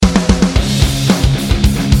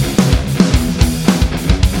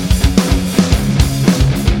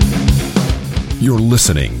You're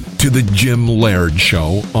listening to the GYMLAIRD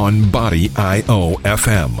Show on Body IO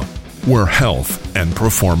FM, where health and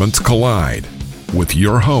performance collide, with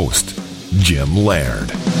your host,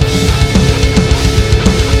 GYMLAIRD.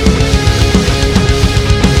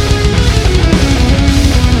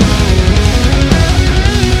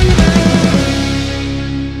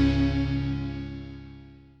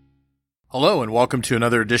 Hello and welcome to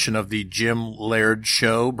another edition of the GYMLAIRD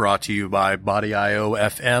Show, brought to you by Body IO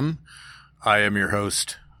FM. I am your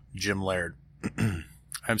host, GYMLAIRD.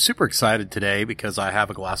 I'm super excited today because I have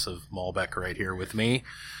a glass of Malbec right here with me,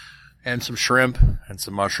 and some shrimp, and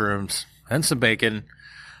some mushrooms, and some bacon,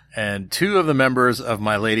 and two of the members of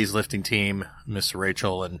my ladies lifting team, Miss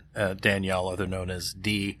Rachael and Danielle, other known as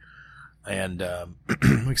D. And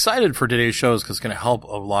I'm excited for today's show because it's going to help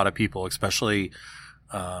a lot of people, especially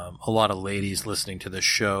a lot of ladies listening to this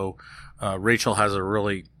show. Rachael has a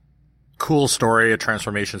really cool story, a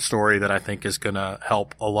transformation story that I think is going to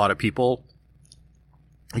help a lot of people.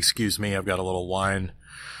 Excuse me, I've got a little wine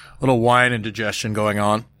and digestion going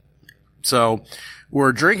on. So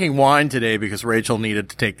we're drinking wine today because Rachael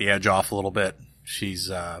needed to take the edge off a little bit. She's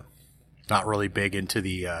not really big into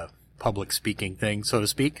the public speaking thing, so to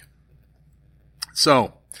speak.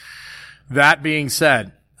 So that being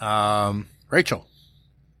said, Rachael.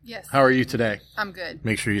 Yes. How are you today? I'm good.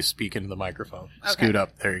 Make sure you speak into the microphone. Okay. Scoot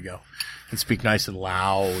up. There you go. And speak nice and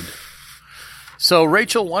loud. So,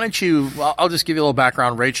 Rachael, why don't you, well, I'll just give you a little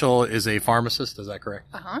background. Rachael is a pharmacist. Is that correct?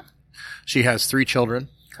 Uh-huh. She has 3 children.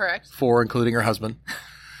 Correct. 4, including her husband.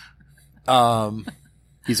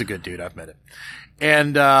 He's a good dude. I've met him.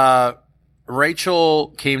 And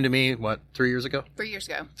Rachael came to me, 3 years ago? 3 years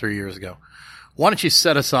ago. 3 years ago. Why don't you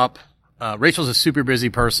set us up? Rachael's a super busy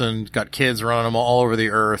person, got kids running them all over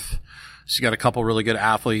the earth. She's got a couple really good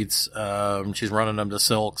athletes. She's running them to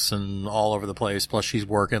silks and all over the place. Plus she's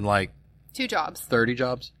working like 2 jobs. 30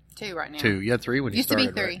 jobs? 2 right now. 2. You had 3 when you Used started,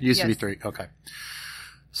 to be 3. right? Used to be Yes. 3. Okay.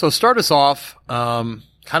 So start us off, kind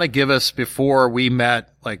of give us, before we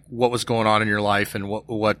met, like what was going on in your life and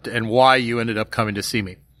what and why you ended up coming to see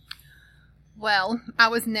me. Well, I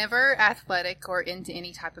was never athletic or into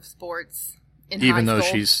any type of sports in high school. Even though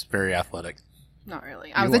she's very athletic. Not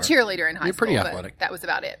really. I was a cheerleader in high school. You're pretty athletic. But that was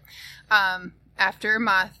about it. After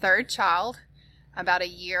my 3rd child, about a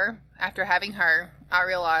year after having her, I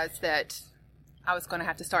realized that I was going to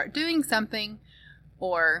have to start doing something,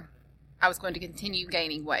 or I was going to continue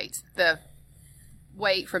gaining weight. The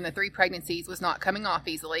weight from the 3 pregnancies was not coming off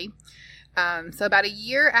easily. So about a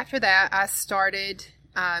year after that, I started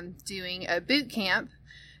doing a boot camp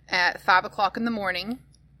at 5 o'clock in the morning,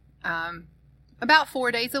 about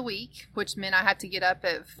 4 days a week, which meant I had to get up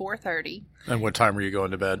at 4:30. And what time were you going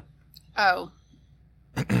to bed? Oh,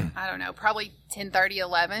 I don't know, probably 10:30,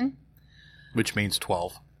 11. Which means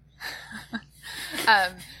 12.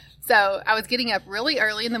 So I was getting up really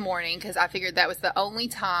early in the morning because I figured that was the only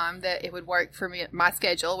time that it would work for me, my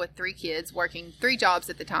schedule with 3 kids, working 3 jobs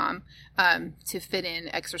at the time, to fit in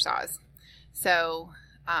exercise. So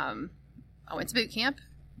I went to boot camp.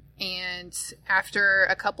 And after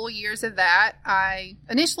a couple of years of that, I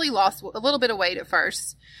initially lost a little bit of weight at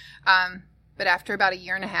first. But after about a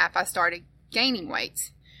year and a half, I started gaining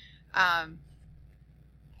weight. And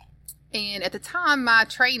at the time, my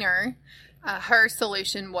trainer, her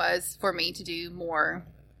solution was for me to do more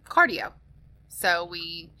cardio. So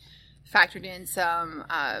we factored in some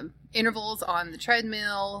intervals on the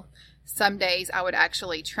treadmill. Some days I would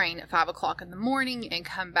actually train at 5 o'clock in the morning and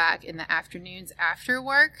come back in the afternoons after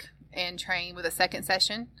work and train with a second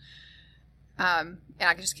session. And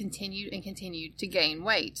I just continued to gain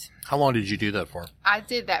weight. How long did you do that for? I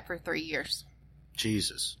did that for 3 years.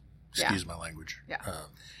 Jesus. Excuse my language. Yeah.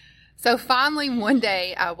 So finally one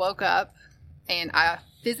day I woke up and I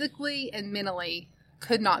physically and mentally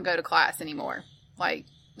could not go to class anymore. Like,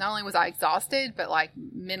 not only was I exhausted, but like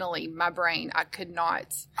mentally, my brain, I could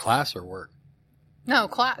not. Class or work? No,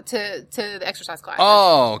 to the exercise classes.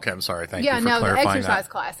 Oh, okay. I'm sorry. Thank you for clarifying that. Yeah, no, the exercise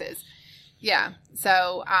classes. Yeah.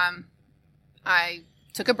 So I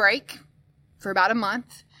took a break for about a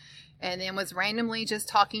month and then was randomly just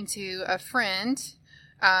talking to a friend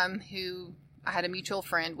who I had a mutual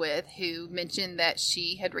friend with, who mentioned that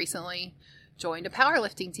she had recently joined a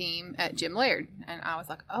powerlifting team at GYMLAIRD. And I was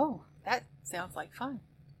like, oh, that sounds like fun.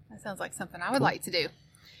 That sounds like something I would like to do.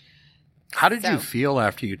 How did you feel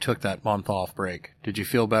after you took that month off break? Did you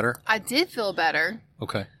feel better? I did feel better.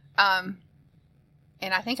 Okay. And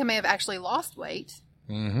I think I may have actually lost weight.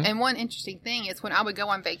 Mm-hmm. And one interesting thing is when I would go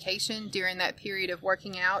on vacation during that period of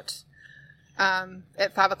working out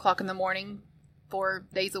at 5 o'clock in the morning, 4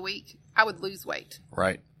 days a week, I would lose weight.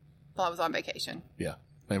 Right. While I was on vacation. Yeah.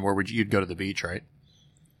 And where you'd go to the beach, right?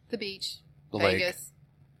 The beach. The Vegas.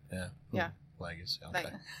 lake. Yeah. Yeah. Vegas. Okay.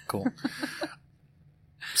 Vegas. Cool.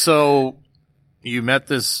 So you met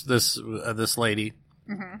this lady.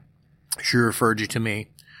 Mm-hmm. She referred you to me.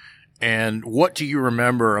 And what do you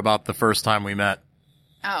remember about the first time we met?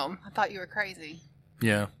 Oh, I thought you were crazy.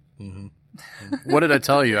 Yeah. Mm-hmm. What did I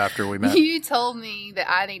tell you after we met? You told me that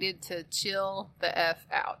I needed to chill the F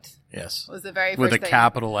out. Yes. Was the very first With a thing,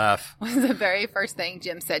 capital F. Was the very first thing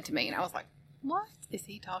Jim said to me, and I was like, "What is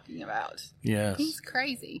he talking about? Yes. He's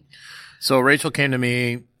crazy." So Rachel came to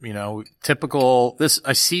me, typical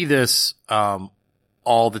I see this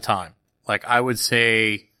all the time. Like I would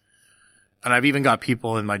say, and I've even got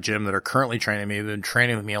people in my gym that are currently training me, who've been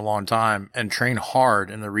training with me a long time and train hard.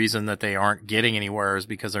 And the reason that they aren't getting anywhere is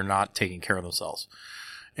because they're not taking care of themselves.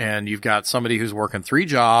 And you've got somebody who's working 3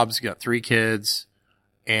 jobs, got 3 kids,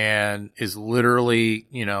 and is literally,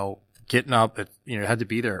 getting up at, had to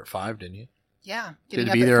be there at 5, didn't you? Yeah. Had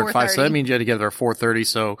to be there at 5. So that means you had to get there at 4:30.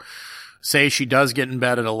 So say she does get in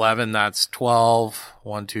bed at 11, that's 12,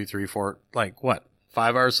 1, 2, 3, 4, like what?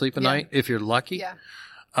 5 hours sleep a night if you're lucky.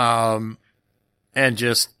 Yeah. And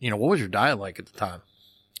just, what was your diet like at the time?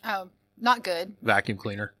 Oh, not good. Vacuum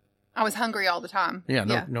cleaner. I was hungry all the time.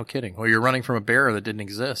 Yeah, no kidding. Well, you're running from a bear that didn't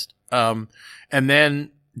exist. And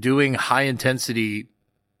then doing high intensity,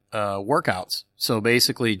 workouts. So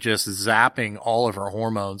basically just zapping all of her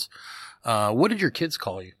hormones. What did your kids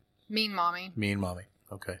call you? Mean mommy. Mean mommy.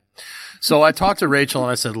 Okay. So I talked to Rachel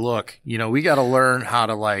and I said, look, we got to learn how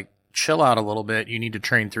to chill out a little bit. You need to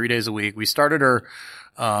train 3 days a week. We started her,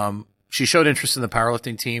 she showed interest in the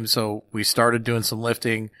powerlifting team. So we started doing some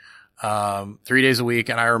lifting, 3 days a week.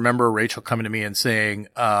 And I remember Rachel coming to me and saying,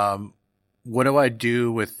 what do I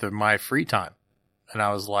do with my free time? And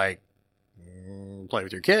I was like, play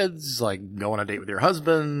with your kids, like go on a date with your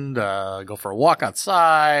husband, go for a walk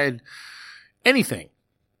outside, anything,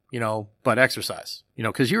 but exercise,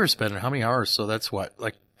 cause you were spending how many hours? So that's what,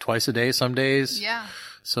 like twice a day, some days. Yeah.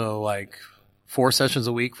 So like 4 sessions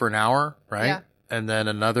a week for an hour, right? Yeah. And then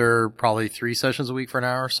another probably 3 sessions a week for an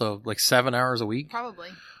hour. So like 7 hours a week. Probably.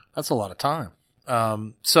 That's a lot of time.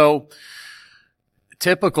 So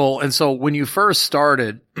typical. And so when you first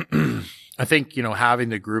started, I think, having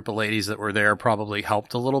the group of ladies that were there probably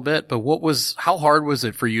helped a little bit, but how hard was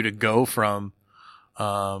it for you to go from,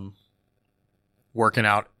 working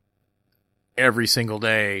out every single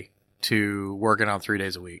day to working out 3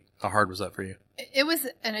 days a week? How hard was that for you? It was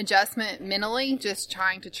an adjustment mentally, just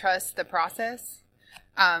trying to trust the process,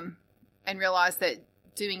 and realize that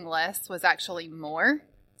doing less was actually more.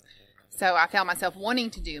 So I found myself wanting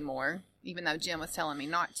to do more, even though Jim was telling me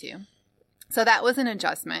not to. So that was an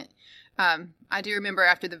adjustment. I do remember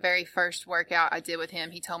after the very first workout I did with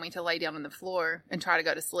him, he told me to lay down on the floor and try to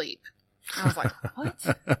go to sleep. I was like, what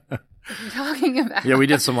are you talking about? Yeah, we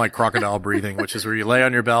did some crocodile breathing, which is where you lay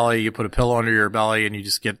on your belly, you put a pillow under your belly, and you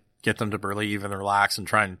just get them to breathe and relax and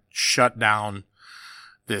try and shut down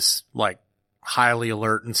this highly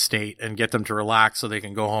alert state and get them to relax so they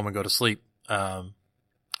can go home and go to sleep. And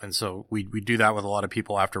so we do that with a lot of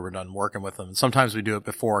people after we're done working with them. And sometimes we do it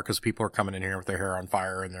before because people are coming in here with their hair on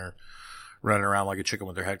fire and they're running around like a chicken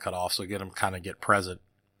with their head cut off. So get them kind of get present.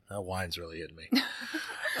 That wine's really hitting me.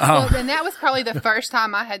 Well, then that was probably the first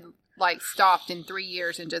time I had stopped in 3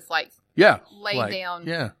 years and just laid down.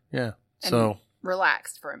 Yeah. And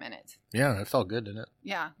relaxed for a minute. Yeah, it felt good, didn't it?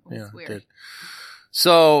 Yeah, it was weird. It did.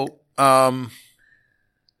 So,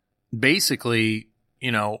 basically,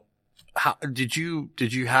 how did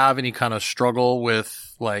you have any kind of struggle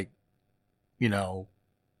with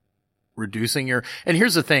reducing your, and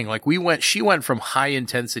here's the thing, she went from high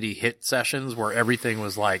intensity HIIT sessions where everything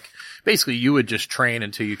was basically you would just train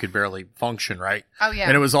until you could barely function, right? Oh yeah.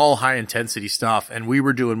 And it was all high intensity stuff and we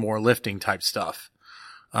were doing more lifting type stuff.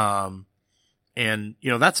 And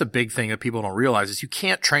that's a big thing that people don't realize is you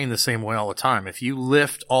can't train the same way all the time. If you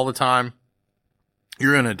lift all the time,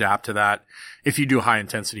 you're going to adapt to that. If you do high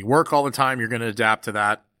intensity work all the time, you're going to adapt to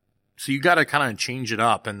that. So you got to kind of change it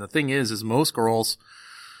up. And the thing is most girls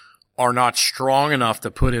are not strong enough to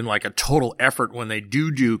put in a total effort when they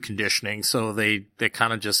do conditioning. So they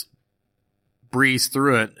kind of just breeze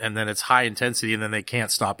through it and then it's high intensity and then they can't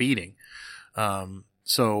stop eating.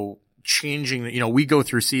 So changing, we go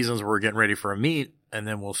through seasons where we're getting ready for a meet and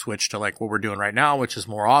then we'll switch to what we're doing right now, which is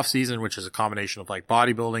more off season, which is a combination of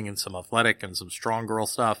bodybuilding and some athletic and some strong girl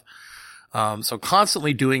stuff. So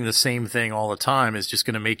constantly doing the same thing all the time is just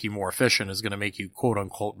going to make you more efficient, is going to make you quote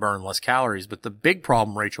unquote burn less calories. But the big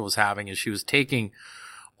problem Rachel was having is she was taking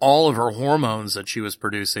all of her hormones that she was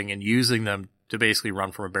producing and using them to basically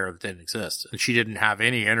run from a bear that didn't exist. And she didn't have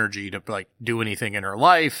any energy to like do anything in her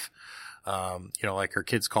life. Like her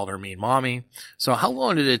kids called her mean mommy. So how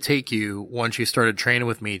long did it take you once you started training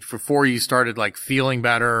with me before you started like feeling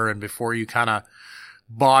better and before you kind of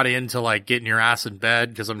bought into like getting your ass in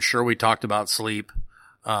bed? Cause I'm sure we talked about sleep.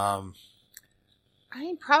 I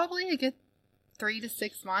mean, probably a good 3 to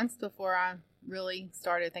 6 months before I really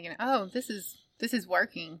started thinking, oh, this is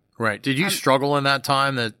working. Right. Did you struggle in that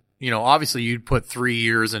time that, obviously you'd put 3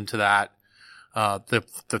 years into that,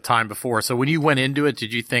 the time before. So when you went into it,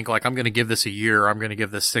 did you think like, I'm going to give this a year, I'm going to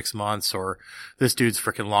give this 6 months, or this dude's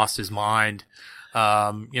freaking lost his mind?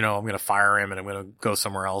 I'm going to fire him and I'm going to go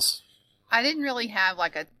somewhere else. I didn't really have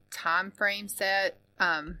like a time frame set.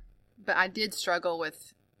 But I did struggle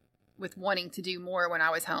with wanting to do more when I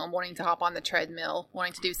was home, wanting to hop on the treadmill,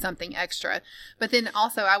 wanting to do something extra. But then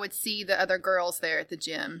also I would see the other girls there at the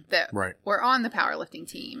gym that were on the powerlifting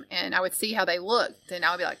team, and I would see how they looked, and I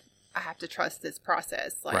would be like, I have to trust this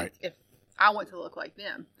process. Like if I want to look like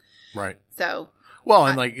them. Right. So. Well,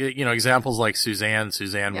 and examples like Suzanne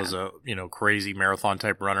was a, crazy marathon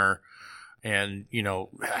type runner. And,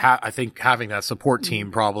 I think having that support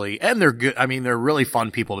team probably, and they're good. I mean, they're really fun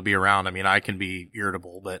people to be around. I mean, I can be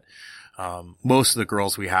irritable, but, most of the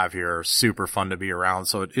girls we have here are super fun to be around.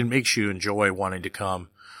 So it makes you enjoy wanting to come.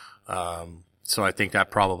 So I think that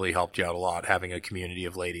probably helped you out a lot, having a community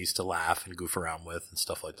of ladies to laugh and goof around with and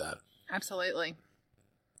stuff like that. Absolutely.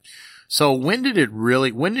 So when did you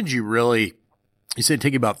really, you said it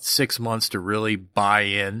took you about 6 months to really buy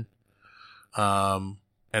in.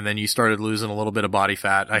 And then you started losing a little bit of body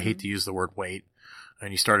fat. I hate to use the word weight.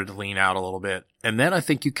 And you started to lean out a little bit. And then I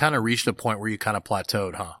think you kind of reached a point where you kind of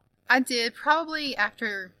plateaued, huh? I did. Probably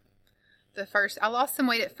after I lost some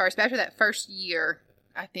weight at first, but after that first year,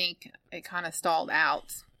 I think it kind of stalled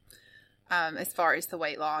out as far as the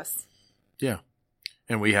weight loss. Yeah.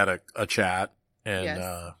 And we had a chat.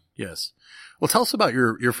 And yes. Well, tell us about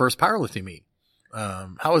your first powerlifting meet.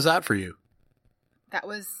 How was that for you? That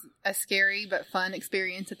was a scary but fun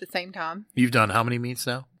experience at the same time. You've done how many meets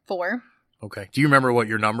now? 4. Okay. Do you remember what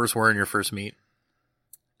your numbers were in your first meet?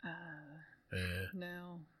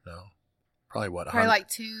 No. Probably what? Probably like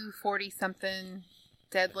 240 something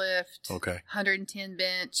deadlift. Okay. 110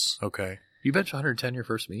 bench. Okay. You bench 110 your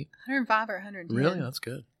first meet? 105 or 110. Really? That's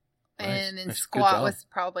good. And then squat was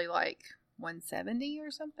probably like 170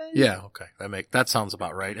 or something. Yeah. Okay. That sounds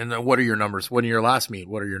about right. And then what are your numbers? When your last meet,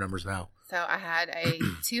 what are your numbers now? So I had a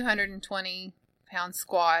 220 pound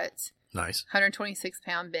squat. Nice. 126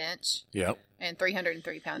 pound bench. Yep. And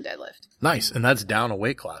 303 pound deadlift. Nice. And that's down a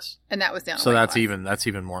weight class. And that was down a weight class. So that's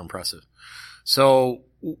even more impressive. So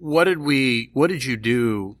what did you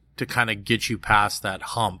do to kind of get you past that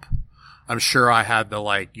hump? I'm sure I had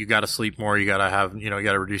you got to sleep more. You got to have, you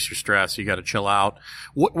got to reduce your stress. You got to chill out.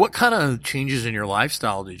 What kind of changes in your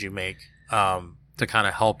lifestyle did you make, to kind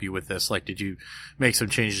of help you with this? Like, did you make some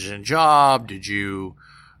changes in job? Did you,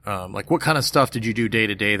 what kind of stuff did you do day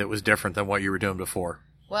to day that was different than what you were doing before?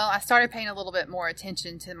 Well, I started paying a little bit more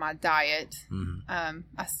attention to my diet. Mm-hmm.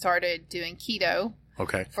 I started doing keto.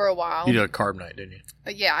 Okay. For a while. You did a carb night, didn't you?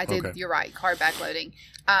 Yeah, I did. Okay. You're right. Carb backloading.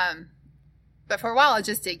 But for a while, I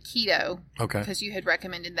just did keto. Okay. Because you had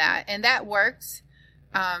recommended that. And that worked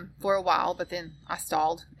for a while, but then I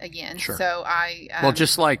stalled again. Sure. So I... well,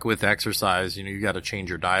 just like with exercise, you got to change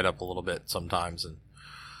your diet up a little bit sometimes. And,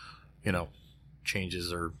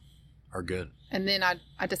 changes are good. And then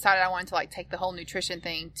I decided I wanted to take the whole nutrition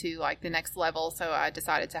thing to the next level. So I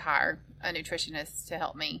decided to hire a nutritionist to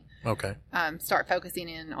help me. Okay. Start focusing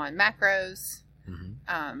in on macros.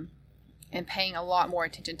 Mm-hmm. And paying a lot more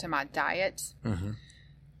attention to my diet. Mm-hmm.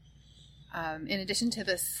 In addition to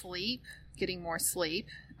the sleep, getting more sleep,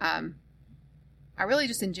 I really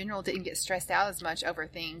just in general didn't get stressed out as much over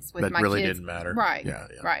things with my kids. That really didn't matter. Right. Yeah.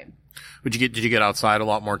 Right. Did you get outside a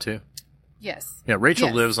lot more too? Yes. Yeah.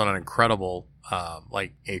 Rachael lives on an incredible,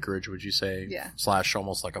 acreage, would you say? Yeah. /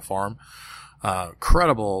 almost like a farm.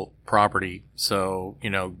 Incredible property. So,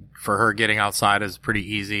 for her getting outside is pretty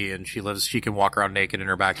easy, and she can walk around naked in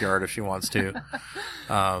her backyard if she wants to.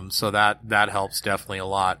 So that helps definitely a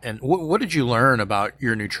lot. And what did you learn about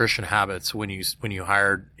your nutrition habits when you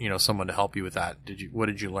hired, someone to help you with that? What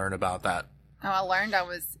did you learn about that? Oh, I learned I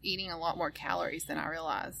was eating a lot more calories than I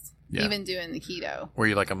realized, even doing the keto. Were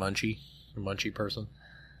you like a munchie person?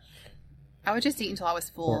 I would just eat until I was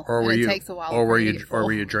full. It takes a while. Or were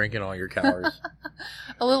you drinking all your calories?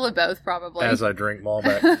 A little of both, probably. As I drink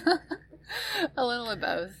Malbec. A little of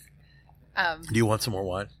both. Do you want some more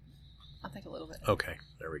wine? I'll take a little bit. Okay,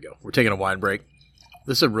 there we go. We're taking a wine break.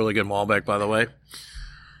 This is a really good Malbec, by the way.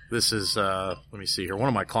 This is, let me see here. One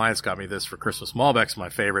of my clients got me this for Christmas. Malbec's my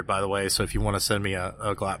favorite, by the way. So if you want to send me a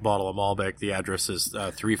bottle of Malbec, the address is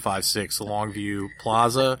 356 Longview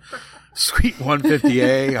Plaza, Suite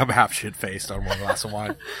 150A. I'm half shit-faced on one glass of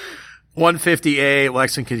wine. 150A,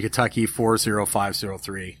 Lexington, Kentucky,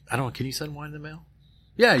 40503. I don't know. Can you send wine in the mail?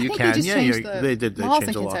 Yeah, you can. They did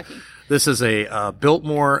change the law. This is a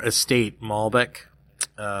Biltmore Estate Malbec.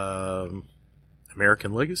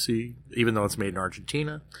 American Legacy, even though it's made in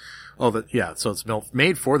Argentina. So it's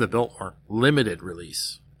made for the Biltmore, limited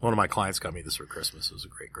release. One of my clients got me this for Christmas. It was a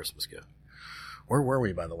great Christmas gift. Where were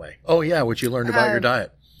we, by the way? Oh, yeah, what you learned about your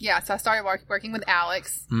diet. Yeah, so I started working with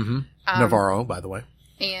Alex. Mm-hmm. Navarro, by the way.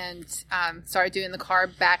 And started doing the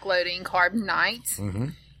carb backloading, carb night. Mm-hmm.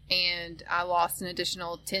 And I lost an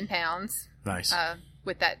additional 10 pounds. Nice.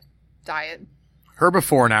 With that diet. Her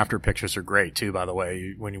before and after pictures are great too, by the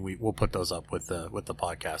way. We'll put those up with the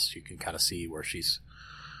podcast, you can kind of see where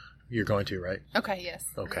you're going to, right? Okay, yes.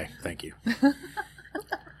 Okay, thank you.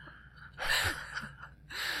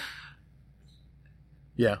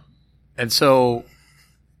 Yeah. And so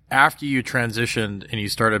after you transitioned and you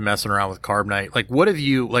started messing around with Carb Night, what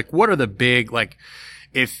are the big,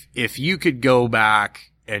 if you could go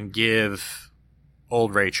back and give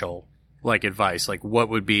old Rachael advice, what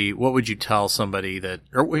would you tell somebody that,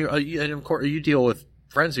 and of course you deal with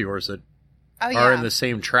friends of yours that are in the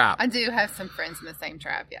same trap? I do have some friends in the same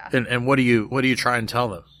trap, yeah. And what do you try and tell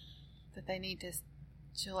them? That they need to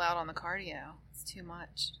chill out on the cardio. It's too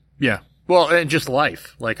much. Yeah. Well, and just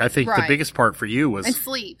life. I think the biggest part for you was... And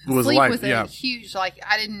sleep. Sleep life, was a huge, I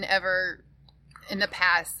didn't ever in the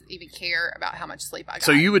past even care about how much sleep I got.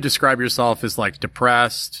 So you would describe yourself as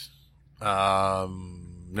depressed,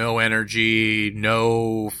 no energy,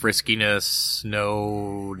 no friskiness,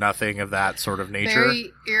 nothing of that sort of nature.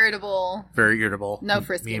 Very irritable. No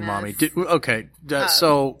friskiness. Me and mommy. Okay.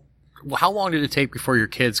 So how long did it take before your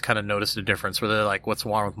kids kind of noticed a difference? Were they like, what's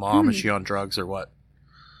wrong with mom? Is she on drugs or what?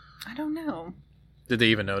 I don't know. Did they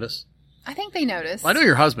even notice? I think they noticed. I know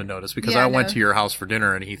your husband noticed because I went to your house for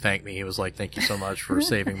dinner and he thanked me. He was like, thank you so much for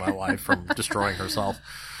saving my wife from destroying herself.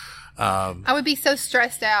 I would be so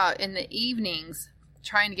stressed out in the evenings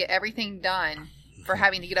trying to get everything done for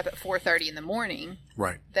having to get up at 4:30 in the morning.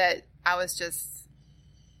 Right. That I was just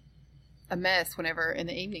a mess whenever in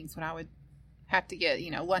the evenings when I would have to get,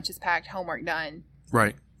 lunches packed, homework done.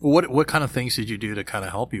 Right. Well, what kind of things did you do to kind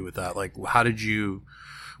of help you with that? How did you,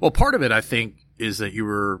 well, part of it I think is that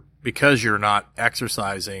because you're not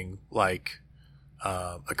exercising like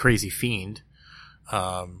a crazy fiend,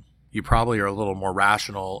 you probably are a little more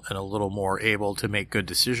rational and a little more able to make good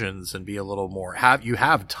decisions and be a little more you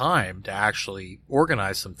have time to actually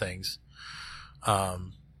organize some things.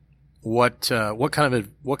 What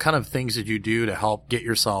kind of things did you do to help get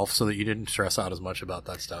yourself so that you didn't stress out as much about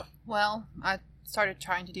that stuff? Well, I started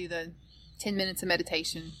trying to do the 10 minutes of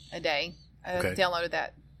meditation a day. I downloaded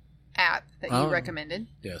that app that you recommended.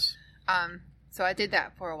 Yes. So I did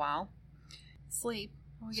that for a while. Sleep.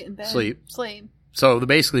 We get in bed. Sleep. So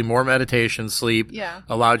basically more meditation, sleep,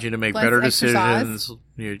 allowed you to make better decisions,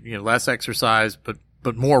 less exercise, but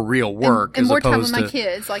more real work. And more time with my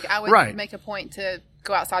kids. I would make a point to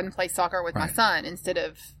go outside and play soccer with my son instead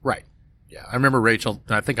of... Right. Yeah. I remember Rachael,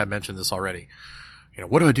 and I think I mentioned this already,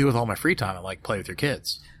 what do I do with all my free time? I play with your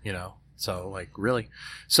kids, So really.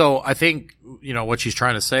 So I think, what she's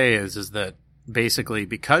trying to say is that basically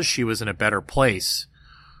because she was in a better place,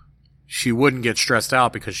 she wouldn't get stressed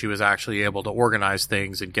out because she was actually able to organize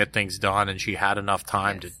things and get things done, and she had enough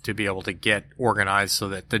time to be able to get organized so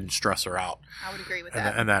that it didn't stress her out. I would agree with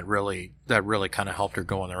that. And that really kind of helped her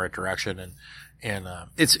go in the right direction. And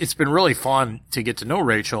it's been really fun to get to know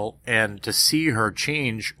Rachael and to see her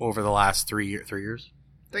change over the last 3 years. 3 years?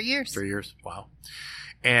 3 years. 3 years. Wow.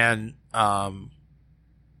 And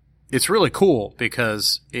it's really cool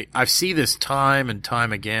because I see this time and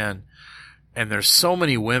time again. And there's so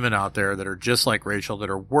many women out there that are just like Rachael that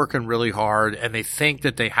are working really hard and they think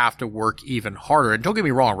that they have to work even harder. And don't get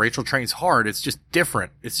me wrong, Rachael trains hard. It's just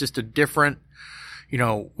different. It's just a different,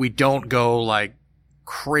 we don't go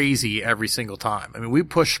crazy every single time. I mean, we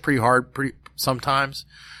push pretty hard sometimes,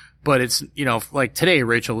 but it's, today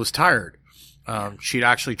Rachael was tired. She'd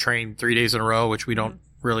actually trained 3 days in a row, which we don't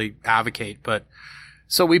really advocate, but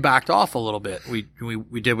so we backed off a little bit. We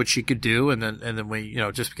did what she could do, and then we,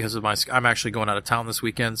 just because of I'm actually going out of town this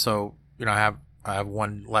weekend, so I have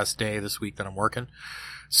one less day this week that I'm working,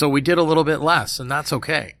 so we did a little bit less, and that's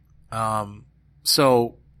okay.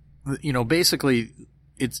 So basically,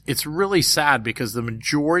 it's really sad because the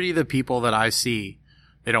majority of the people that I see,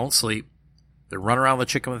 they don't sleep, they run around the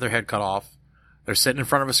chicken with their head cut off, they're sitting in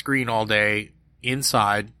front of a screen all day,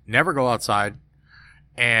 inside, never go outside.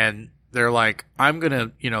 And they're like, I'm going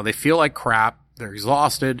to, you know, they feel like crap. They're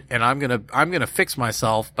exhausted, and I'm going to fix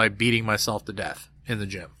myself by beating myself to death in the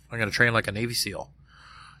gym. I'm going to train like a Navy SEAL,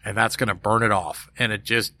 and that's going to burn it off. And it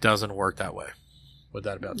just doesn't work that way. Would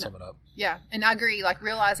that about sum it up? Yeah. And I agree, like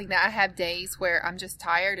realizing that I have days where I'm just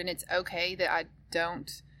tired, and it's okay that I don't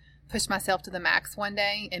push myself to the max one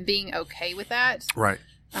day, and being okay with that. Right.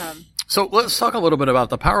 So let's talk a little bit about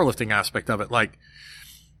the powerlifting aspect of it. Like,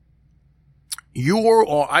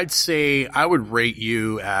 I'd say I would rate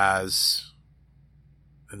you as,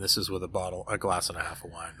 and this is with a glass and a half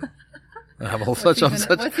of wine.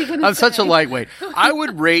 I'm such a lightweight. I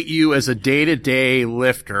would rate you as a day-to-day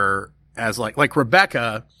lifter as like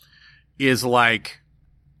Rebecca is like,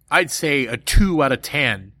 I'd say a 2 out of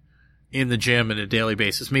 10 in the gym on a daily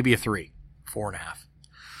basis, maybe a 3, 4.5.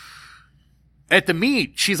 At the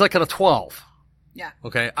meet, she's like at a 12. Yeah.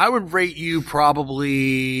 Okay. I would rate you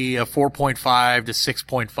probably a 4.5 to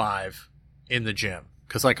 6.5 in the gym.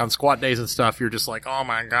 Cause like on squat days and stuff, you're just like, oh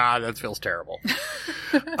my God, that feels terrible.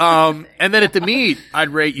 And then at the meet, I'd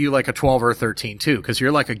rate you like a 12 or a 13 too. Cause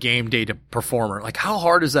you're like a game day performer. Like how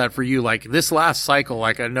hard is that for you? Like this last cycle,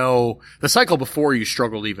 like I know the cycle before you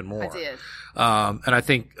struggled even more. I did. And I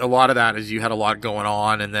think a lot of that is you had a lot going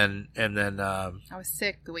on and then, I was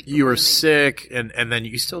sick the week you were sick and then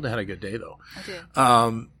you still had a good day though. I did.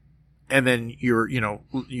 And then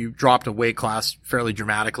you dropped a weight class fairly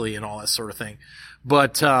dramatically and all that sort of thing.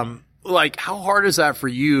 But, like, how hard is that for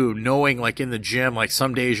you knowing, like, in the gym, like,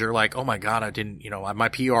 some days you're like, oh my God, I didn't, my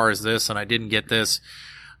PR is this and I didn't get this,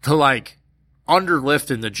 to like,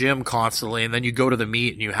 underlift in the gym constantly. And then you go to the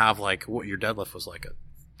meet and you have, like, what your deadlift was like a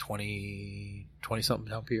 20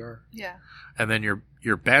 something pound PR? Yeah. And then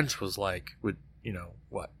your bench was like,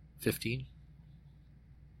 15?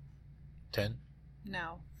 10?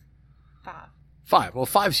 No. 5. 5. Well,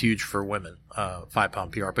 5's huge for women,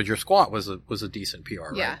 5-pound PR, but your squat was a decent PR,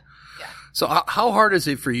 right? Yeah. Yeah. So how hard is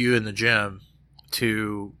it for you in the gym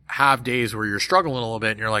to have days where you're struggling a little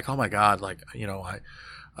bit and you're like, oh my God, like, I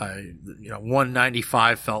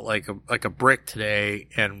 195 felt like a brick today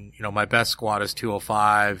and, my best squat is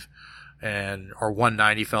 205 or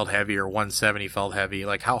 190 felt heavy or 170 felt heavy.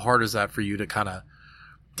 Like how hard is that for you to kind of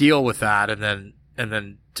deal with that and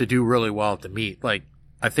then to do really well at the meet? Like,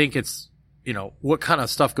 I think it's, what kind of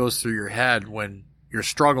stuff goes through your head when you're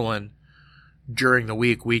struggling during the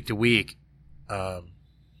week to week? I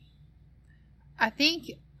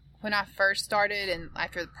think when I first started and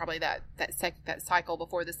after probably that cycle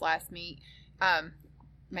before this last meet,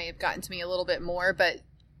 may have gotten to me a little bit more, but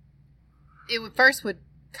it would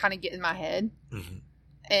kind of get in my head. Mm-hmm.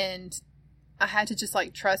 And I had to just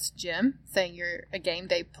like trust Jim saying you're a game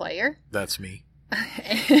day player. That's me.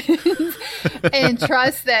 and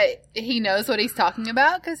trust that he knows what he's talking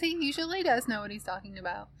about because he usually does know what he's talking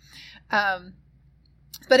about.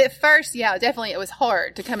 But at first, yeah, definitely it was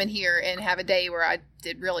hard to come in here and have a day where I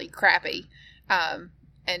did really crappy and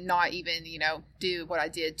not even, do what I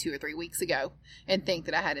did 2 or 3 weeks ago and think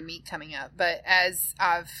that I had a meet coming up. But as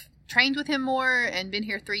I've trained with him more and been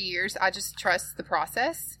here 3 years, I just trust the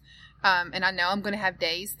process. And I know I'm going to have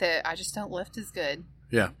days that I just don't lift as good.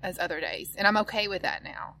 Yeah. As other days. And I'm okay with that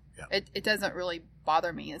now. Yeah. It doesn't really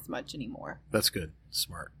bother me as much anymore. That's good.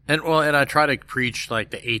 Smart. And I try to preach like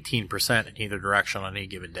the 18% in either direction on any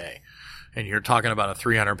given day. And you're talking about a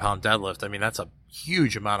 300-pound deadlift. I mean, that's a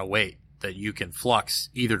huge amount of weight that you can flux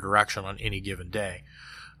either direction on any given day.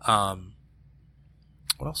 What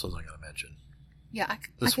else was I going to mention? Yeah, I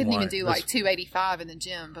couldn't even do like 285 in the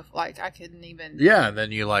gym. But like I couldn't even. Yeah, and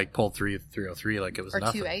then you like pulled 303 like it was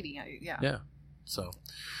nothing. Or 280. Yeah. Yeah. So,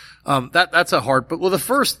 that's a hard, but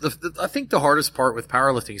I think the hardest part with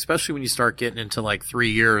powerlifting, especially when you start getting into like 3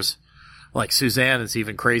 years, like Suzanne is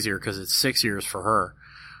even crazier because it's 6 years for her.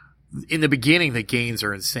 In the beginning, the gains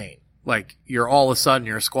are insane. Like you're all of a sudden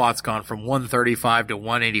your squat's gone from 135 to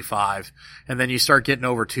 185 and then you start getting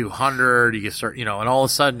over 200, you start, and all of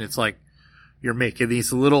a sudden it's like you're making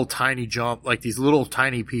these little tiny like these little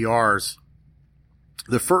tiny PRs.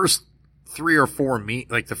 The first 3 or 4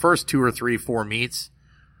 the first 2 or 3, 4 meets,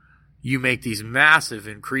 you make these massive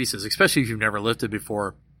increases, especially if you've never lifted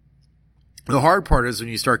before. The hard part is when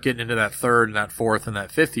you start getting into that 3rd and that 4th and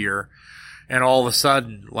that 5th year, and all of a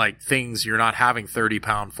sudden, like you're not having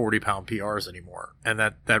 30-pound, 40-pound PRs anymore. And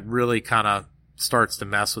that really kind of starts to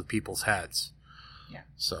mess with people's heads. Yeah.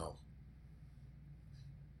 So,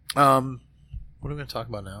 what are we going to talk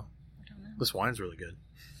about now? I don't know. This wine's really good.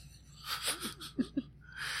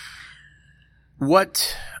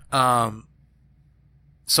 What,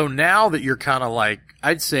 so now that you're kind of like,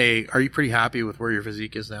 I'd say, are you pretty happy with where your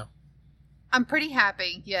physique is now? I'm pretty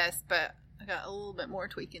happy, yes, but I got a little bit more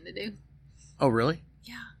tweaking to do. Oh, really?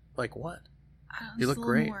 Yeah. Like what? You look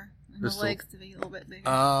great. More. And the legs to be a little bit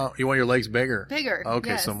bigger. You want your legs bigger? Bigger.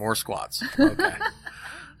 Okay, yes. so more squats.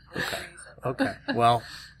 Okay. Okay. Well,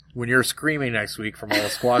 when you're screaming next week from all the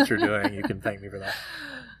squats you're doing, you can thank me for that.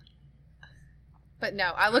 But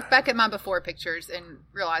no, I look back at my before pictures and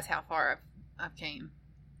realize how far I've came.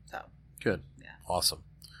 So good. Yeah. Awesome.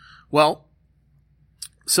 Well,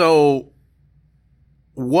 so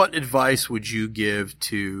what advice would you give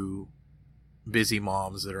to busy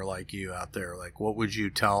moms that are like you out there? Like, what would you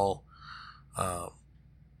tell,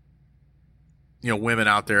 women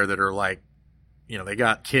out there that are like, they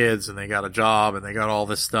got kids and they got a job and they got all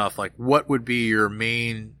this stuff. Like, what would be your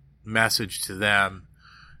main message to them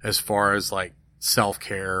as far as like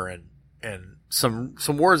self-care and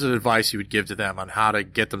some words of advice you would give to them on how to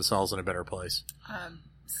get themselves in a better place?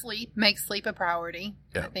 Make sleep a priority.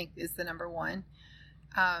 Yeah. I think is the number one.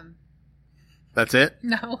 That's it?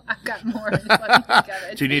 No, I've got more. Just let me think of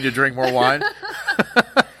it. Do you need to drink more wine?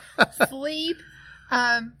 Sleep.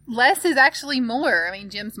 Less is actually more. I mean,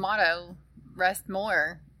 Jim's motto, rest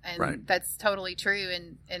more. And right. That's totally true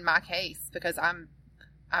in my case because I'm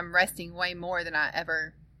resting way more than I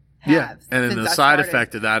ever have. Yeah. And then the side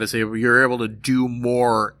effect of that is you're able to do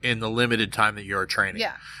more in the limited time that you're training.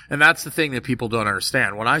 Yeah. And that's the thing that people don't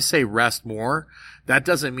understand. When I say rest more, that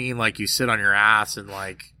doesn't mean like you sit on your ass and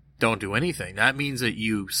like don't do anything. That means that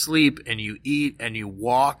you sleep and you eat and you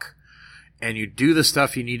walk and you do the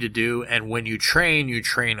stuff you need to do. And when you train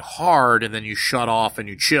hard and then you shut off and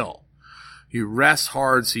you chill. You rest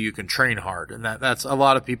hard so you can train hard. And that's a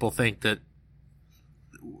lot of people think that,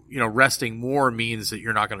 resting more means that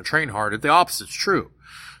you're not going to train hard. The opposite's true.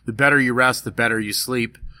 The better you rest, the better you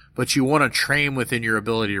sleep, but you want to train within your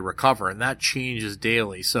ability to recover. And that changes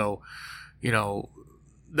daily. So,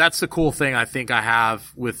 that's the cool thing I think I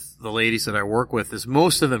have with the ladies that I work with is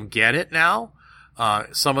most of them get it now.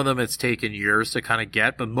 Some of them it's taken years to kind of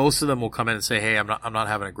get, but most of them will come in and say, "Hey, I'm not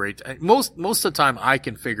having a great time." Most of the time I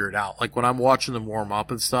can figure it out. Like when I'm watching them warm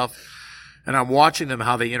up and stuff and I'm watching them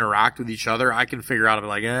how they interact with each other, I can figure out, I'm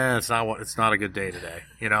like, it's not a good day today,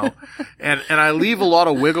 and I leave a lot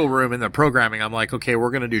of wiggle room in the programming. I'm like, okay, we're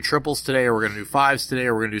going to do triples today, or we're going to do fives today,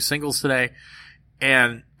 or we're going to do singles today.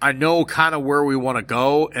 And I know kind of where we want to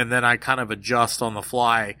go, and then I kind of adjust on the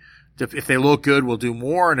fly. If they look good, we'll do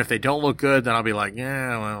more, and if they don't look good, then I'll be like,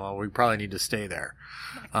 well, we probably need to stay there.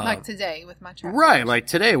 Like today with my track. Right, like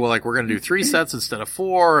today, we're going to do 3 sets instead of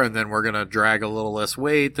 4, and then we're going to drag a little less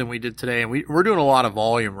weight than we did today. And we're doing a lot of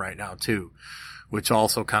volume right now, too, which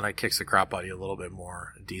also kind of kicks the crap out of you a little bit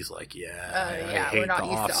more. And Dee's like, I hate the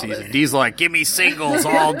off season. Dee's like, give me singles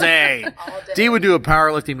all day. Dee would do a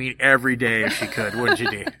powerlifting meet every day if she could, wouldn't you,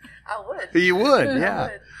 Dee? I would. You would, yeah. I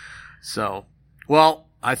would. So, well,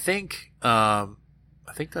 I think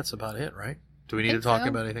that's about it, right? Do we need to talk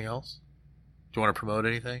about anything else? Do you want to promote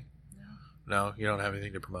anything? No, you don't have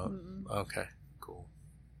anything to promote? Mm-mm. Okay, cool.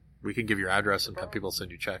 We can give your address and people send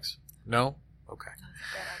you checks. No? Okay.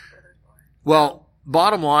 Well,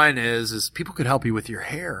 bottom line is people could help you with your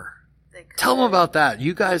hair. Tell them about that.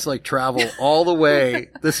 You guys like travel all the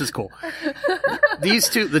way. This is cool. These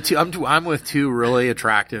two, I'm with two really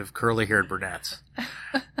attractive curly haired brunettes.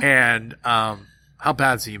 And, how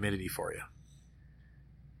bad's the humidity for you?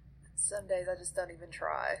 Some days I just don't even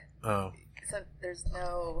try. Oh. So there's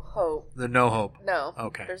no hope. No hope. No.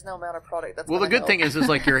 Okay. There's no amount of product that's well, the good help. thing is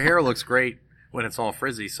like your hair looks great when it's all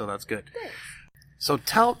frizzy, so that's good. Thanks. So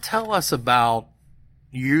tell us about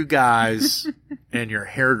you guys and your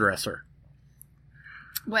hairdresser.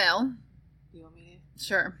 Well, You want me to?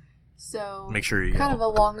 sure. So Make sure you kind of a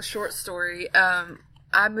long, short story.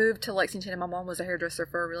 I moved to Lexington, and my mom was a hairdresser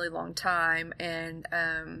for a really long time, and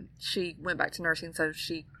she went back to nursing, so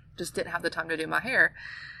she just didn't have the time to do my hair.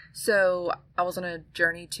 So I was on a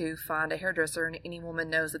journey to find a hairdresser, and any woman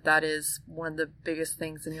knows that is one of the biggest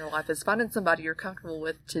things in your life is finding somebody you're comfortable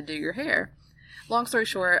with to do your hair. Long story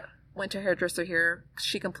short, went to a hairdresser here.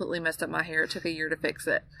 She completely messed up my hair. It took a year to fix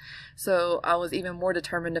it. So I was even more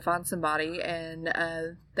determined to find somebody, and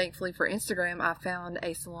thankfully for Instagram, I found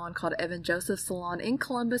a salon called Evan Joseph Salon in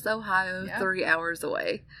Columbus, Ohio, 3 hours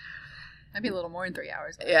away. Maybe a little more than 3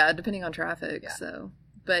 hours. Yeah, depending on traffic. Yeah. So,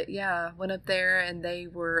 but yeah, went up there, and they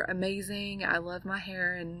were amazing. I love my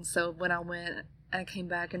hair, and so when I went, I came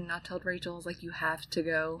back, and I told Rachel, I was like, you have to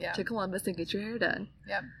go to Columbus and get your hair done.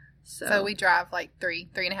 Yeah. So So we drive like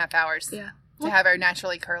 3.5 hours yeah. to have our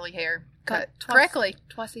naturally curly hair cut Twice- correctly.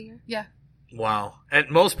 Twice a year? Yeah. Wow. And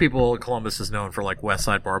most people in Columbus is known for like West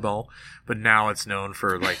Side Barbell, but now it's known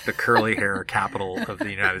for like the curly hair capital of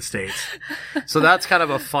the United States. So that's kind of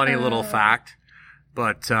a funny little fact.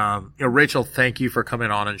 But, Rachael, thank you for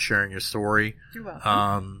coming on and sharing your story. You're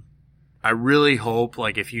welcome. I really hope,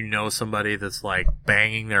 like, if you know somebody that's like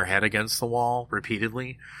banging their head against the wall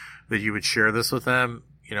repeatedly, that you would share this with them.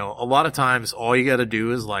 You know, a lot of times all you got to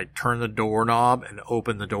do is like turn the doorknob and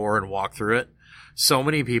open the door and walk through it. So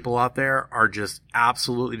many people out there are just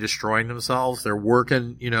absolutely destroying themselves. They're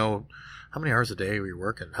working, how many hours a day were you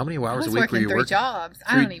working? How many hours a week were you working? 3 jobs.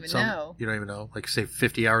 I don't even know. You don't even know? Like, say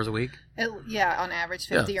 50 hours a week? On average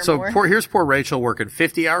 50 or so more. So here's poor Rachael working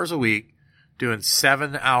 50 hours a week, doing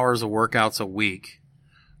 7 hours of workouts a week.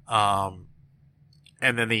 And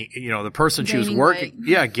then the person she was working,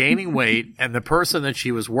 gaining weight. And the person that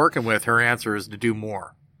she was working with, her answer is to do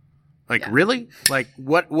more. Like, really? Like,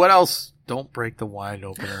 what else? Don't break the wine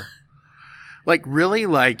opener. Like, really?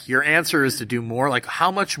 Like, your answer is to do more? Like, how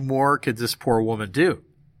much more could this poor woman do?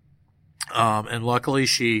 And luckily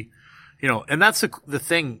she, and that's the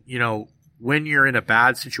thing, when you're in a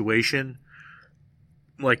bad situation,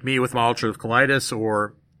 like me with my ulcerative colitis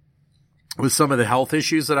or with some of the health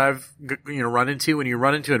issues that I've, run into, when you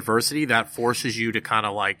run into adversity, that forces you to kind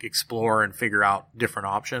of like explore and figure out different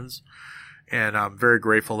options. And I'm very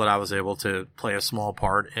grateful that I was able to play a small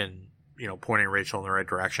part in, pointing Rachael in the right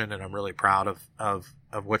direction. And I'm really proud of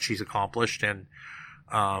what she's accomplished. And,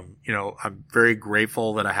 I'm very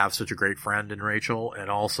grateful that I have such a great friend in Rachael.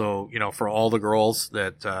 And also, for all the girls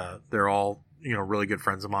that, they're all, really good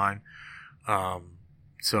friends of mine.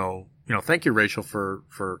 So, thank you, Rachael,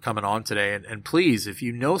 for coming on today. And please, if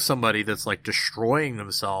you know somebody that's like destroying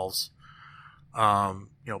themselves,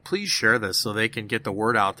 please share this so they can get the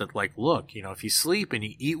word out that like, look, if you sleep and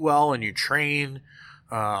you eat well and you train,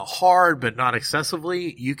 hard, but not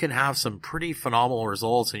excessively, you can have some pretty phenomenal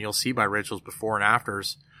results, and you'll see by Rachael's before and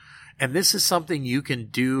afters. And this is something you can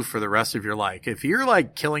do for the rest of your life. If you're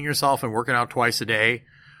like killing yourself and working out twice a day,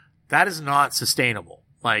 that is not sustainable.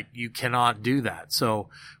 Like, you cannot do that. So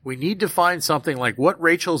we need to find something like what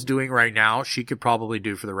Rachael's doing right now, she could probably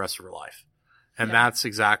do for the rest of her life. And that's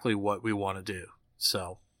exactly what we want to do.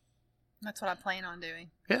 So that's what I plan on doing.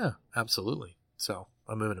 Yeah, absolutely. So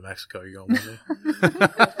I'm moving to Mexico. You going with me?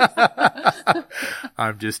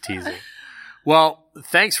 I'm just teasing. Well,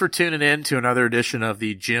 thanks for tuning in to another edition of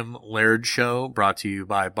the Jim Laird Show, brought to you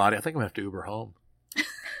by Body. I think I'm going to have to Uber home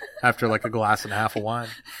after like a glass and a half of wine.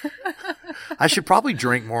 I should probably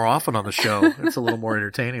drink more often on the show. It's a little more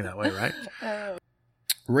entertaining that way, right?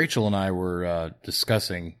 Rachael and I were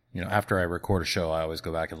discussing, after I record a show, I always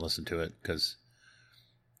go back and listen to it because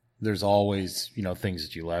there's always, things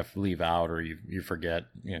that you leave out or you forget,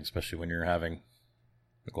 especially when you're having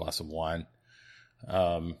a glass of wine.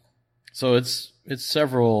 So it's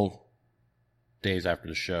several days after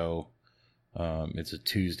the show. It's a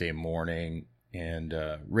Tuesday morning, and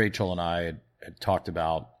Rachael and I had talked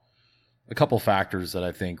about a couple factors that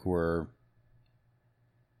I think were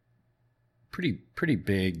pretty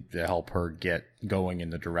big to help her get going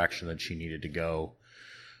in the direction that she needed to go.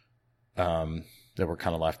 That were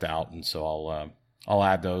kind of left out, and so I'll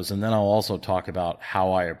add those, and then I'll also talk about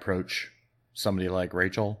how I approach somebody like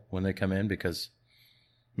Rachael when they come in, because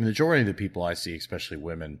the majority of the people I see, especially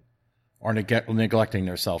women, are neglecting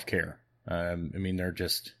their self-care. They're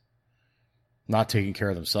just not taking care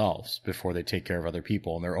of themselves before they take care of other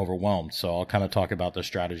people, and they're overwhelmed. So I'll kind of talk about the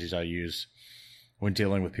strategies I use when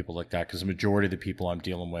dealing with people like that, because the majority of the people I'm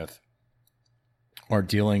dealing with are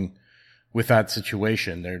dealing with that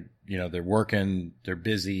situation. They're working, they're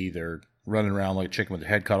busy, they're running around like a chicken with their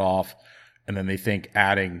head cut off, and then they think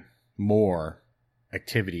adding more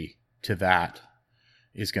activity to that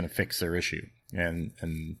is going to fix their issue, and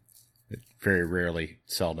it very rarely,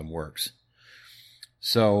 seldom works.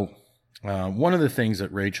 So one of the things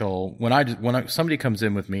that Rachael, when somebody comes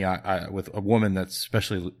in with me, I with a woman that's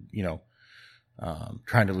especially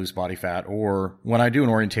trying to lose body fat, or when I do an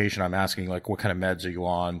orientation, I'm asking like, what kind of meds are you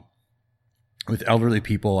on? With elderly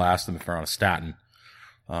people, I ask them if they're on a statin.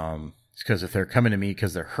 Because if they're coming to me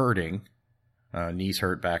because they're hurting, knees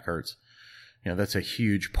hurt, back hurts, that's a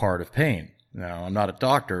huge part of pain. Now, I'm not a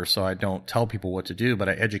doctor, so I don't tell people what to do, but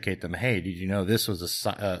I educate them. Hey, did you know this was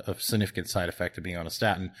a significant side effect of being on a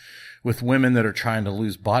statin? With women that are trying to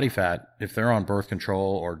lose body fat, if they're on birth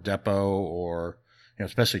control or Depo, or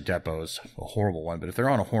especially Depo is a horrible one, but if they're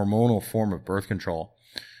on a hormonal form of birth control,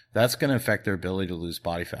 that's going to affect their ability to lose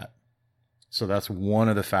body fat. So that's one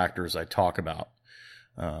of the factors I talk about.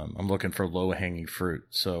 I'm looking for low-hanging fruit.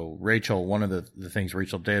 So Rachael, one of the things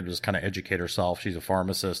Rachael did was kind of educate herself. She's a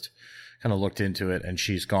pharmacist, kind of looked into it, and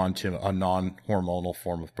she's gone to a non-hormonal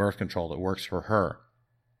form of birth control that works for her.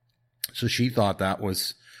 So she thought that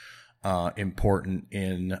was important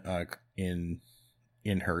in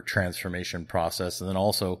her transformation process, and then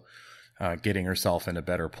also getting herself in a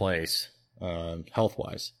better place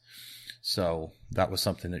health-wise. So that was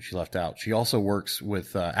something that she left out. She also works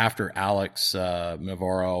with, after Alex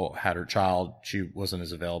Navarro had her child, she wasn't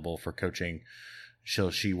as available for coaching.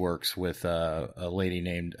 So she works with a lady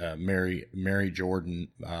named Mary Jordan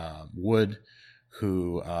Wood,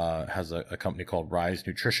 who has a company called Rise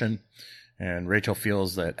Nutrition. And Rachael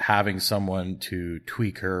feels that having someone to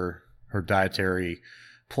tweak her dietary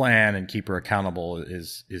plan and keep her accountable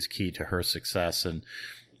is key to her success. And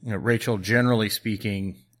Rachael, generally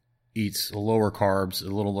speaking, eats lower carbs, a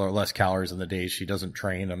little less calories on the days she doesn't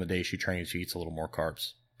train. On the days she trains, she eats a little more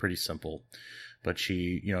carbs. Pretty simple. But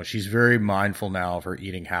she's very mindful now of her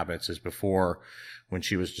eating habits. As before, when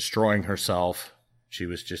she was destroying herself, she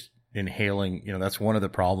was just inhaling. That's one of the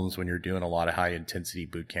problems when you're doing a lot of high intensity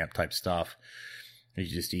boot camp type stuff. You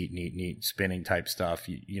just eat and eat and eat, spinning type stuff.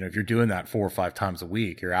 If you're doing that 4 or 5 times a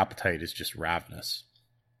week, your appetite is just ravenous.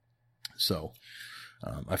 So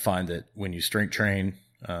I find that when you strength train,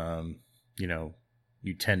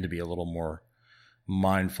 you tend to be a little more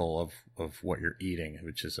mindful of what you're eating,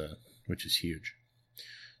 which is huge.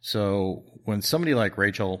 So when somebody like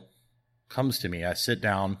Rachael comes to me, I sit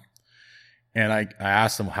down and I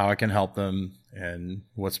ask them how I can help them and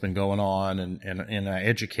what's been going on, and I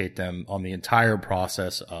educate them on the entire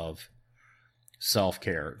process of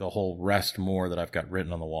self-care, the whole rest more that I've got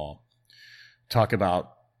written on the wall. Talk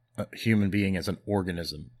about a human being as an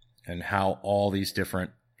organism and how all these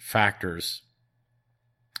different factors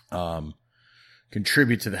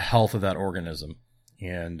contribute to the health of that organism.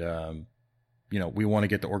 And, we want to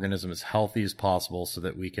get the organism as healthy as possible so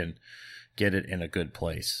that we can get it in a good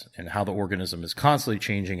place, and how the organism is constantly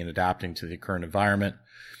changing and adapting to the current environment.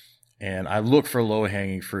 And I look for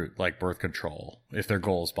low-hanging fruit like birth control, if their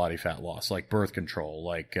goal is body fat loss, like birth control,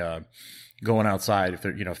 like going outside.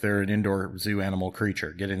 If they're an indoor zoo animal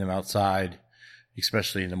creature, getting them outside,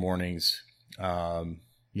 especially in the mornings.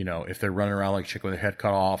 If they're running around like a chicken with their head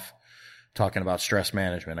cut off, talking about stress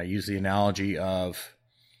management. I use the analogy of,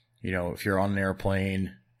 if you're on an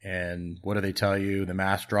airplane and what do they tell you? The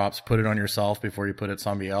mask drops, put it on yourself before you put it on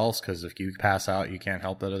somebody else, because if you pass out, you can't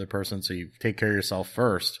help that other person. So you take care of yourself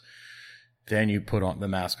first, then you put on the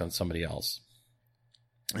mask on somebody else.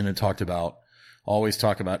 And it always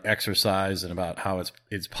talk about exercise and about how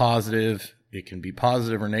it's positive. It can be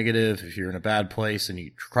positive or negative. If you're in a bad place and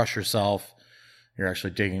you crush yourself, you're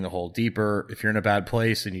actually digging the hole deeper. If you're in a bad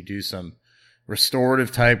place and you do some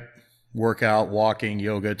restorative type workout, walking,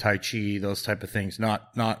 yoga, tai chi, those type of things,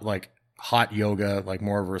 not like hot yoga, like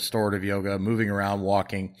more of a restorative yoga, moving around,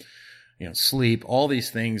 walking, sleep, all these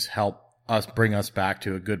things help us bring us back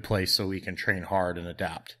to a good place so we can train hard and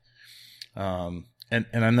adapt. And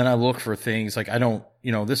then I look for things like,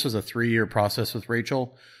 this was a 3-year process with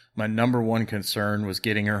Rachael. My number one concern was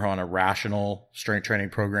getting her on a rational strength training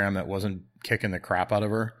program that wasn't kicking the crap out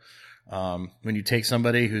of her. When you take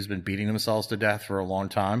somebody who's been beating themselves to death for a long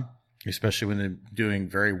time, especially when they're doing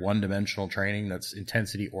very one-dimensional training that's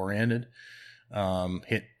intensity-oriented,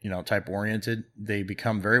 type-oriented, they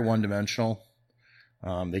become very one-dimensional.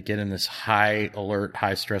 They get in this high alert,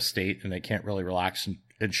 high-stress state, and they can't really relax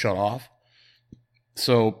and shut off.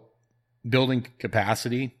 So building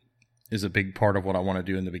capacity is a big part of what I want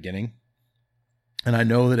to do in the beginning. And I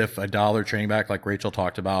know that if I dial their training back, like Rachael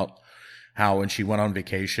talked about, how when she went on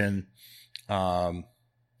vacation,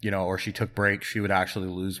 or she took breaks, she would actually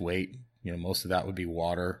lose weight. Most of that would be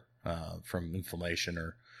water from inflammation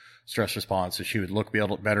or stress response. So she would look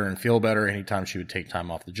better and feel better anytime she would take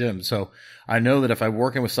time off the gym. So I know that if I'm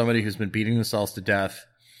working with somebody who's been beating themselves to death,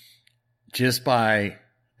 just by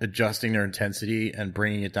adjusting their intensity and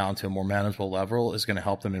bringing it down to a more manageable level is going to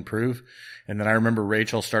help them improve. And then I remember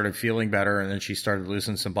Rachael started feeling better, and then she started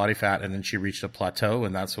losing some body fat, and then she reached a plateau.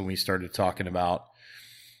 And that's when we started talking about,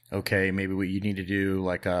 okay, maybe what you need to do,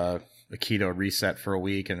 like a keto reset for a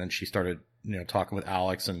week. And then she started, talking with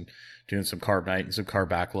Alex and doing some carb night and some carb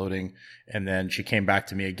backloading. And then she came back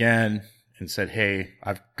to me again and said, hey,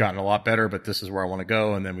 I've gotten a lot better, but this is where I want to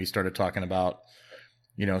go. And then we started talking about,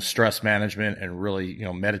 stress management and really,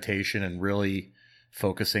 meditation and really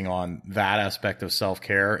focusing on that aspect of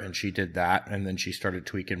self-care. And she did that. And then she started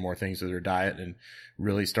tweaking more things with her diet and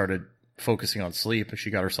really started focusing on sleep.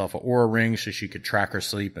 She got herself an Oura ring so she could track her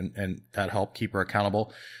sleep, and that helped keep her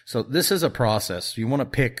accountable. So this is a process. You want to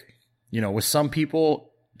pick, with some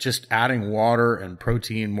people, just adding water and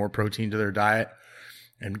protein, more protein to their diet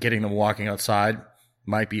and getting them walking outside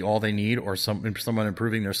might be all they need, or someone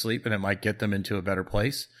improving their sleep, and it might get them into a better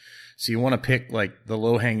place. So you want to pick like the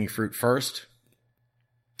low hanging fruit first,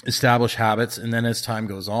 establish habits. And then as time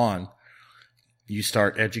goes on, you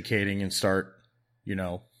start educating and start,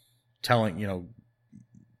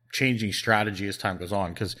 changing strategy as time goes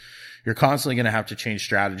on, because you're constantly going to have to change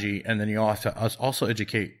strategy. And then you have to also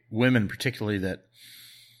educate women, particularly, that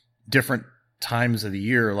different times of the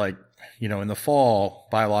year, like, in the fall,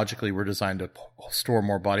 biologically, we're designed to store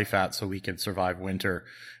more body fat so we can survive winter.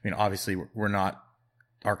 I mean, obviously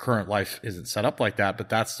our current life isn't set up like that, but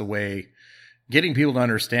that's the way. Getting people to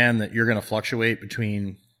understand that you're going to fluctuate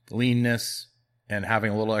between leanness and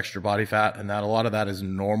having a little extra body fat, and that a lot of that is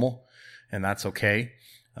normal, and that's okay.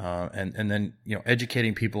 And then,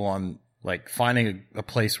 educating people on like finding a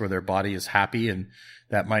place where their body is happy, and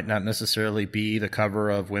that might not necessarily be the cover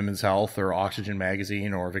of Women's Health or Oxygen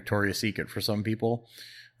Magazine or Victoria's Secret for some people.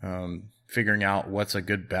 Figuring out what's a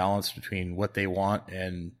good balance between what they want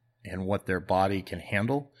and what their body can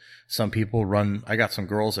handle. Some people I got some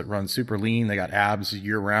girls that run super lean. They got abs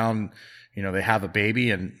year round. They have a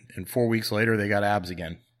baby, and 4 weeks later they got abs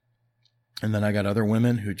again. And then I got other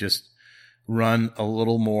women who just run a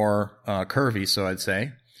little more curvy, so I'd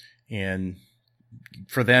say. And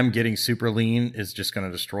for them, getting super lean is just going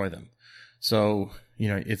to destroy them. So,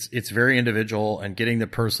 it's very individual, and getting the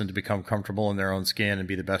person to become comfortable in their own skin and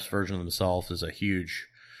be the best version of themselves is a huge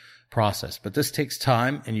process. But this takes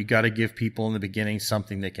time, and you got to give people in the beginning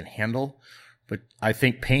something they can handle. But I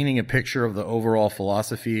think painting a picture of the overall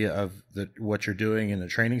philosophy of what you're doing in the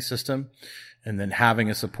training system, and then having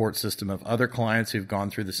a support system of other clients who've gone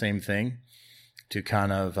through the same thing to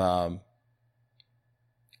kind of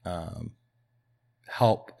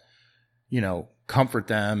help, comfort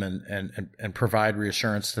them and provide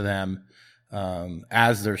reassurance to them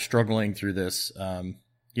as they're struggling through this.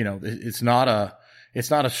 It's not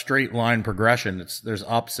a straight line progression. There's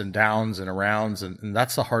ups and downs and arounds, and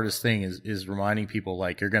that's the hardest thing is reminding people,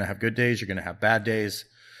 like, you're going to have good days, you're going to have bad days.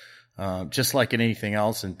 Just like in anything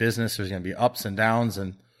else in business, there's going to be ups and downs,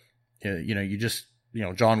 and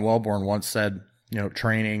John Wellborn once said,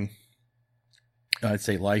 training, I'd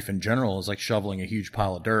say life in general, is like shoveling a huge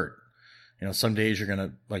pile of dirt. Some days you're going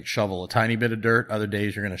to like shovel a tiny bit of dirt. Other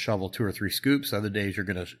days you're going to shovel 2 or 3 scoops. Other days you're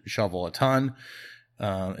going to shovel a ton.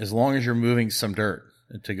 As long as you're moving some dirt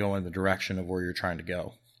to go in the direction of where you're trying to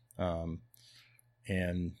go.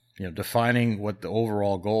 And defining what the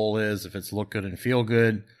overall goal is, if it's look good and feel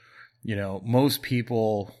good. Most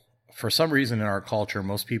people, for some reason in our culture,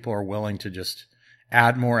 most people are willing to just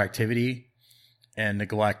add more activity and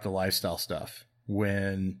neglect the lifestyle stuff.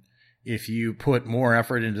 When if you put more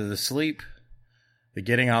effort into the sleep, the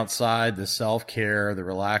getting outside, the self-care, the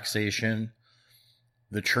relaxation,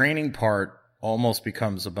 the training part almost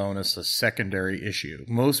becomes a bonus, a secondary issue.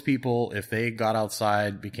 Most people, if they got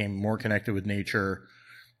outside, became more connected with nature,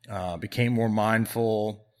 became more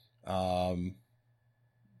mindful,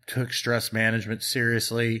 took stress management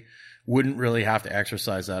seriously, wouldn't really have to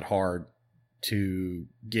exercise that hard to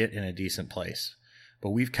get in a decent place.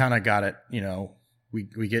 But we've kind of got it,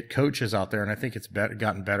 we get coaches out there, and I think it's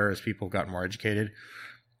gotten better as people have gotten more educated.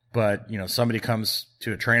 But, somebody comes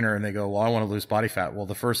to a trainer and they go, well, I want to lose body fat. Well,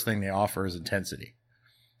 the first thing they offer is intensity.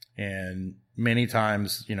 And many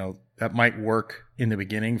times, that might work in the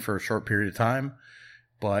beginning for a short period of time.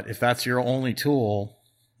 But if that's your only tool,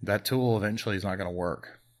 that tool eventually is not going to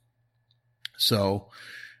work. So,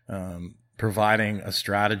 providing a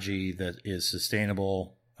strategy that is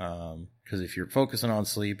sustainable, because if you're focusing on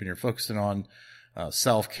sleep and you're focusing on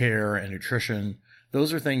self-care and nutrition,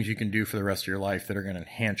 those are things you can do for the rest of your life that are going to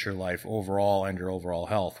enhance your life overall and your overall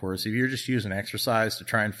health. Whereas if you're just using exercise to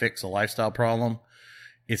try and fix a lifestyle problem,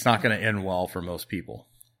 it's not going to end well for most people.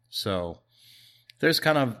 So there's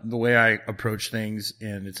kind of the way I approach things,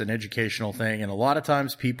 and it's an educational thing. And a lot of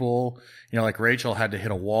times people, like Rachael had to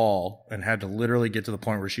hit a wall and had to literally get to the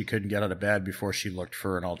point where she couldn't get out of bed before she looked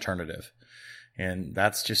for an alternative. And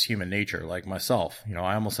that's just human nature, like myself.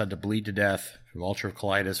 I almost had to bleed to death from ulcerative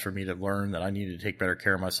colitis for me to learn that I needed to take better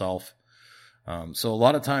care of myself. So a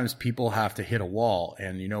lot of times people have to hit a wall.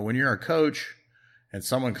 And, when you're a coach and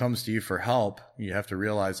someone comes to you for help, you have to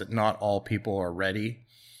realize that not all people are ready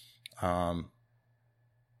to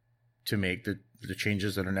make the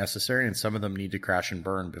changes that are necessary. And some of them need to crash and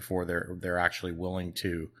burn before they're actually willing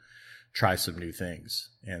to try some new things.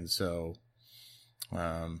 And so,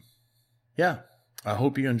 yeah, I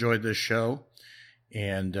hope you enjoyed this show,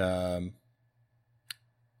 and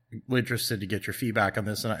interested to get your feedback on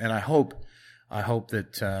this. And I hope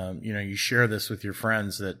that, you share this with your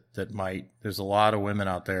friends that might, there's a lot of women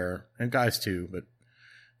out there, and guys too, but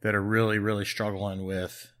that are really, really struggling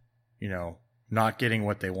with, not getting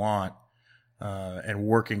what they want, and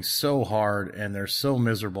working so hard, and they're so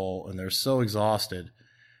miserable and they're so exhausted,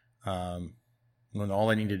 when all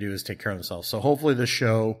they need to do is take care of themselves. So hopefully this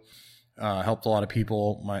show helped a lot of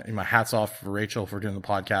people. My hat's off for Rachael for doing the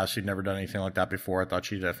podcast. She'd never done anything like that before. I thought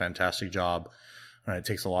she did a fantastic job. It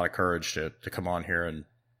takes a lot of courage to come on here and,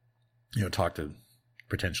 talk to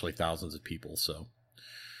potentially thousands of people. So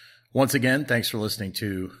once again, thanks for listening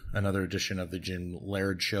to another edition of the Jim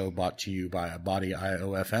Laird Show, brought to you by Body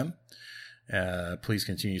IOFM. Please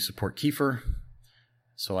continue to support Kiefer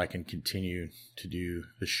so I can continue to do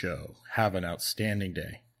the show. Have an outstanding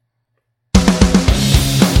day.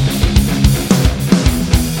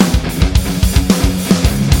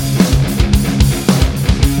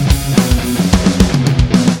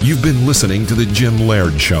 You've been listening to The Jim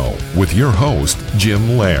Laird Show with your host,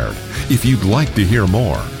 Jim Laird. If you'd like to hear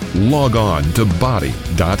more, log on to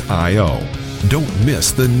body.io. Don't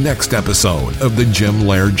miss the next episode of The Jim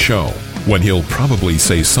Laird Show, when he'll probably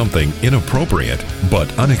say something inappropriate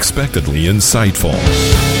but unexpectedly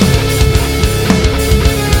insightful.